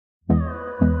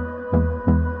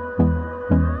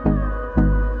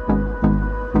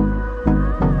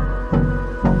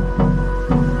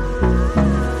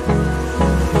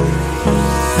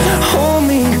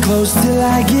close till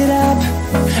I get up.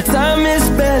 Time is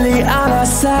barely on our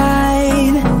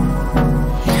side.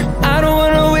 I don't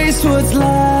wanna waste what's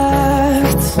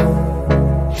left.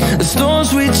 The storms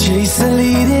we chase are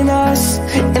leading us,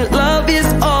 and love is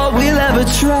all we'll ever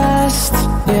trust.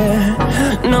 Yeah,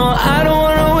 no, I don't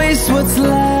wanna waste what's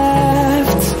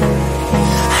left.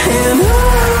 And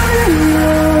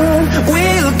on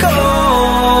we'll go,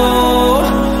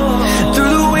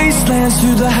 through the wastelands,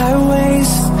 through the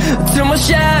highways, till my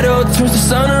shadow turns to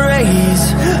sun rays.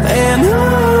 And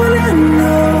on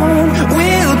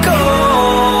we'll go,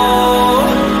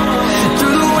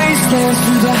 through the wastelands,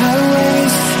 through the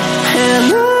highways, and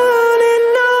on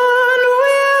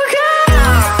we'll go.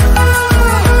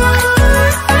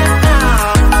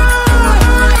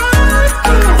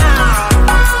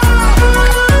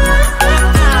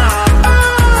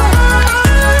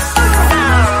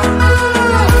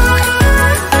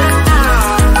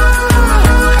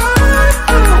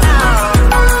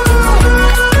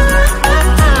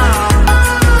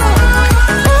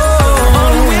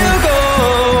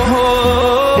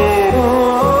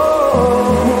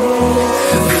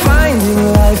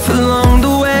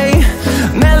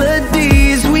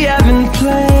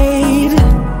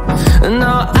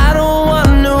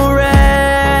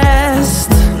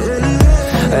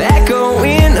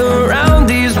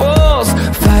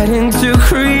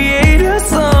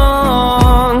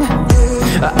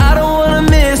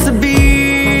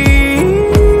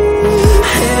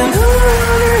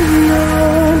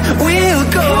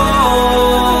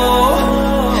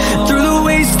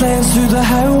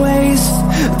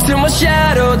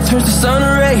 Turns to sun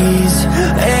rays,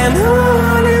 and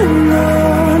on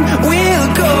we'll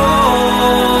go,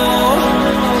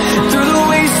 through the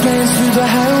wastelands, through the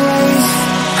highways,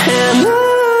 and on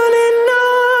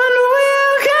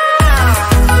we'll go.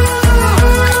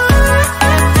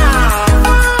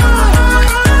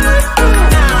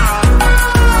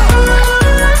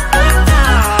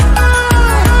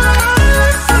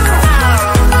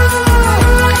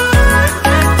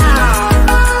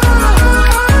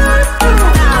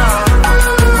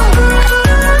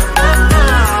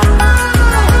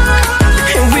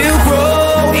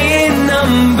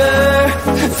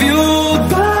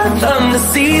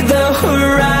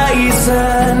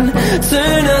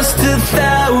 Turn us to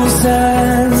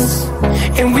thousands,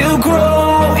 and we'll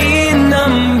grow in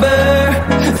number,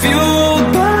 fueled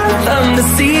by them to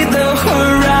see the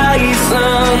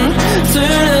horizon.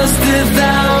 Turn us to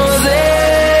thousands,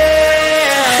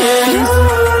 and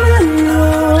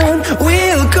on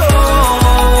we'll go,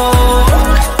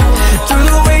 through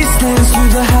the wastelands,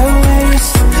 through the highways,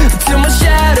 till my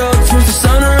shadow turns to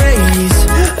sun rays.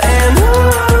 And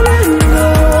on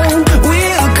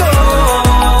we'll go,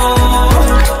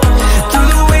 through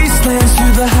the wastelands,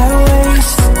 through the highways,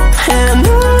 and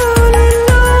on we'll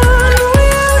go.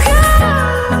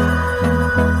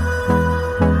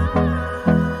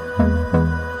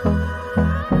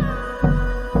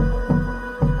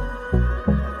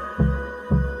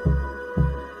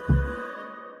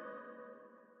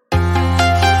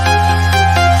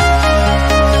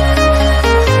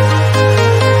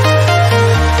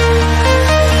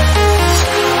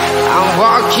 I'm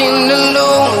walking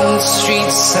alone, the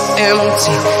streets are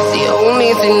empty. The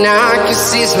only thing I can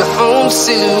see is my own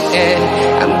silhouette.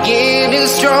 I'm getting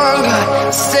stronger,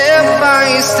 step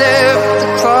by step. The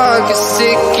clock is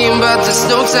ticking, but there's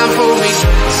no time for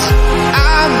regrets.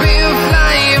 I've been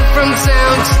flying from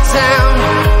town to town,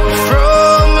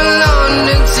 from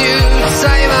London to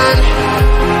Taiwan.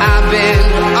 I've been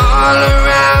all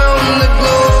around the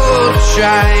globe,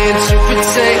 trying to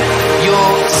protect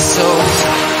your soul.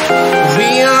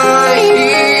 We are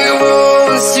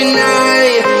heroes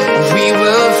tonight. We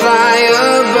will fly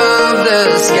above the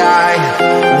sky.